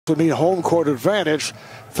would mean home court advantage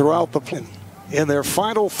throughout the in their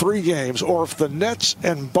final 3 games, or if the Nets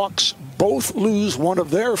and Bucks both lose one of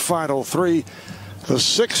their final 3, the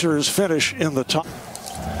Sixers finish in the top.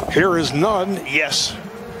 Here is Nunn. Yes.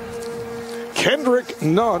 Kendrick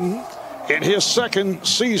Nunn in his 2nd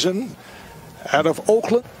season out of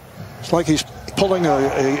Oakland. It's like he's pulling a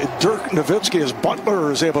Dirk Nowitzki as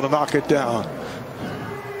Butler is able to knock it down.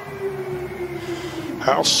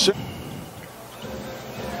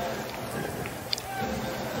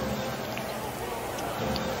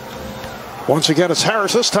 Once again, it's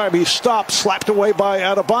Harris. This time he stopped, slapped away by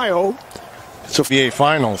Adebayo. It's a NBA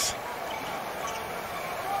Finals.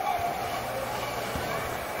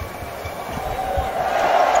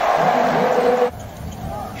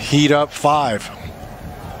 Heat up 5.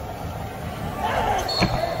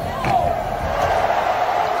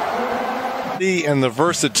 And the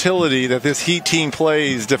versatility that this Heat team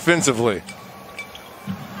plays defensively.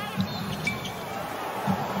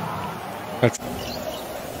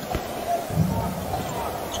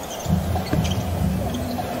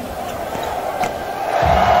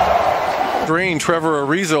 Drain Trevor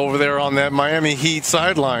Ariza over there on that Miami Heat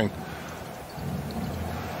sideline.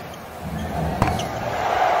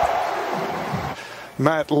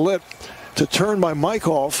 Matt lit to turn my mic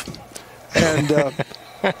off, and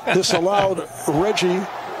this allowed Reggie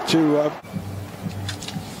to.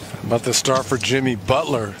 About to start for Jimmy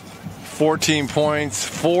Butler. 14 points,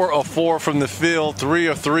 4 of 4 from the field, 3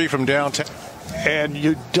 of 3 from downtown. And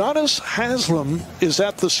Udonis Haslem is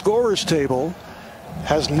at the scorer's table.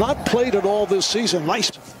 Has not played at all this season.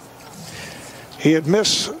 Nice. He had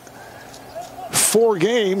missed 4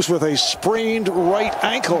 games with a sprained right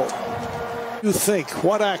ankle. You think,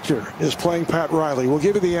 what actor is playing Pat Riley? We'll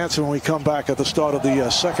give you the answer when we come back at the start of the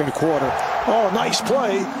 2nd quarter. Oh, nice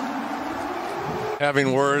play.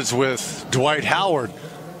 Having words with Dwight Howard.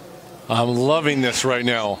 I'm loving this right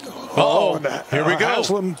now. Uh-oh, here we go.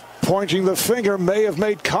 Haslem pointing the finger, may have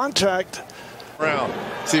made contact.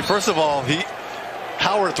 See, first of all,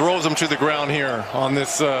 Howard throws him to the ground here on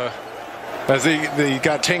this as they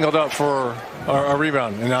got tangled up for a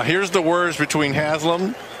rebound. And now here's the words between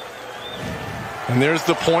Haslem. And there's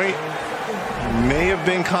the point. May have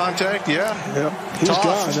been contact. Yeah. Yep. He's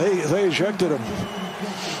gone. They ejected him.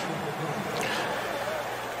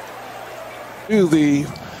 To the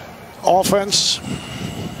offense.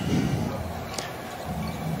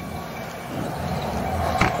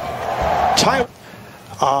 Time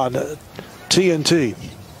on TNT.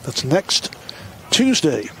 That's next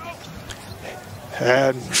Tuesday.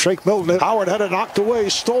 And Shake Milton. Howard had it knocked away,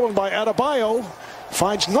 stolen by Adebayo.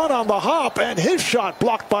 Finds Nunn on the hop, and his shot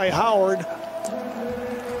blocked by Howard.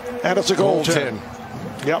 And it's a goaltend.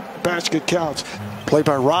 Yep, basket counts. Played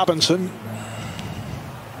by Robinson.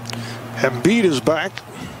 Embiid is back.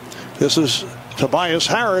 This is Tobias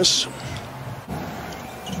Harris.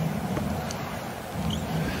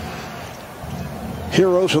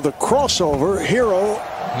 Hero to the crossover. Hero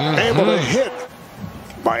able to hit.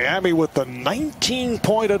 Miami with the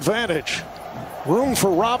 19-point advantage. Room for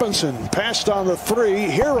Robinson. Passed on the 3.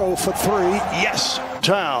 Hero for 3. Yes.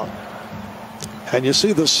 Town. And you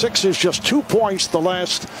see the Sixers just 2 points the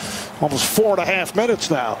last almost 4.5 minutes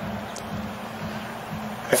now.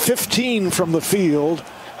 15 from the field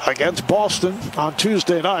against Boston on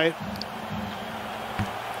Tuesday night.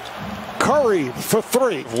 Curry for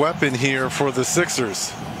 3. Weapon here for the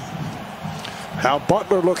Sixers. Now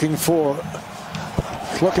Butler looking for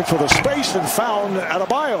the space and found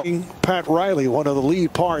Adebayo. Pat Riley, one of the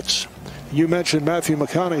lead parts. You mentioned Matthew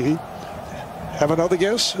McConaughey. Have another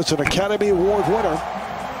guess? It's an Academy Award winner.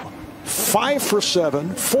 5 for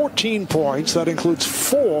 7, 14 points. That includes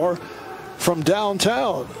 4 from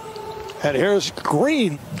downtown. And here's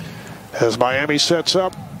Green as Miami sets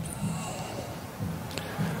up.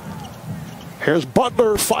 Here's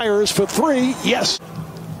Butler, fires for 3. Yes.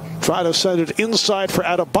 Try to send it inside for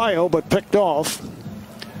Adebayo, but picked off.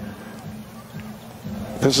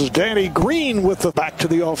 This is Danny Green with the back to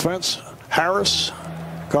the offense. Harris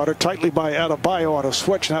got her tightly by Adebayo on a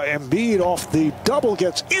switch. Now Embiid off the double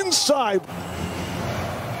gets inside.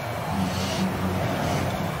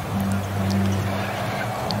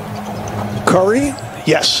 Curry,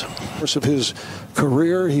 yes. Course of his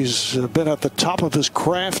career, he's been at the top of his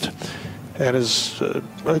craft and is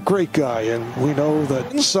a great guy. And we know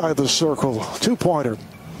that inside the circle, 2-pointer.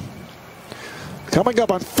 Coming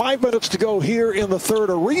up on 5 minutes to go here in the 3rd.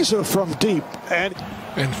 Ariza from deep and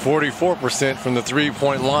 44% from the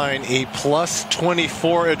 3-point line. A plus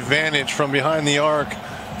 24 advantage from behind the arc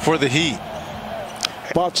for the Heat.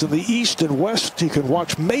 Spots in the East and West. You can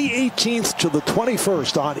watch May 18th to the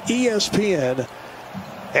 21st on ESPN.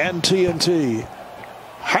 and TNT.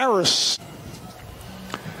 Harris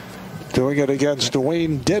doing it against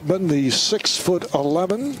Dwayne Dedmon, the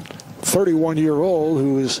 6'11", 31-year-old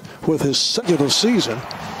who is with his second season.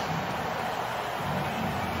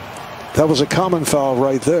 That was a common foul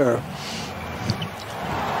right there.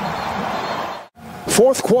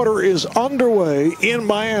 Fourth quarter is underway in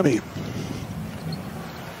Miami.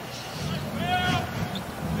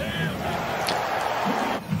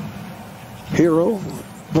 Hero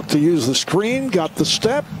looked to use the screen, got the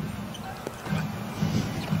step.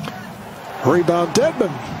 Rebound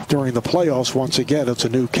Dedmon during the playoffs. Once again, it's a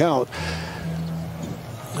new count.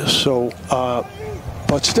 So,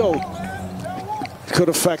 but still could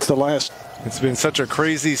affect the last. It's been such a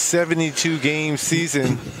crazy 72-game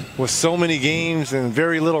season with so many games and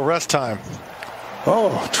very little rest time.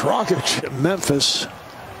 Oh, Dragic at Memphis.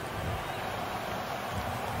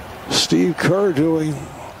 Steve Kerr doing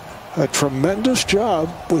a tremendous job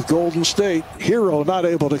with Golden State. Hero not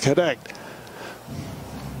able to connect.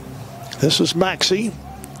 This is Maxey.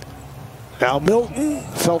 Now Milton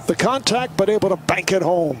felt the contact, but able to bank it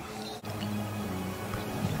home.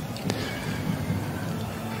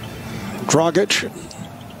 Dragic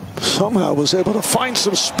somehow was able to find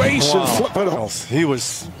some space and flip it home. He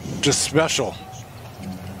was just special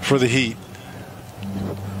for the Heat.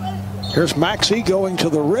 Here's Maxey going to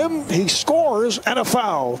the rim. He scores and a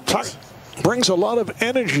foul. Brings a lot of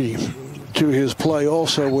energy to his play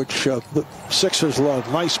also, which the Sixers love.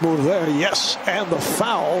 Nice move there. Yes, and the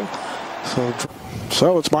foul.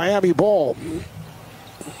 So it's Miami ball.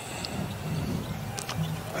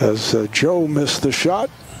 As Joe missed the shot.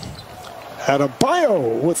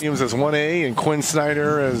 Adebayo with teams as 1A and Quinn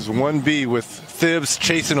Snyder as 1B, with Thibs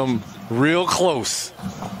chasing him real close.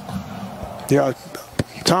 Yeah,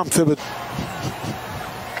 Tom Thibodeau.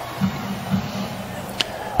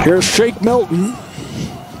 Here's Shake Milton.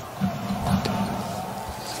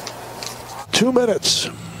 2 minutes.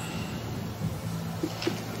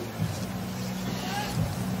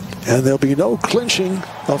 And there'll be no clinching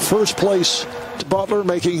of first place. Butler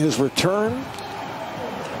making his return.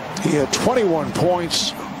 He had 21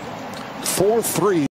 points, 4 threes.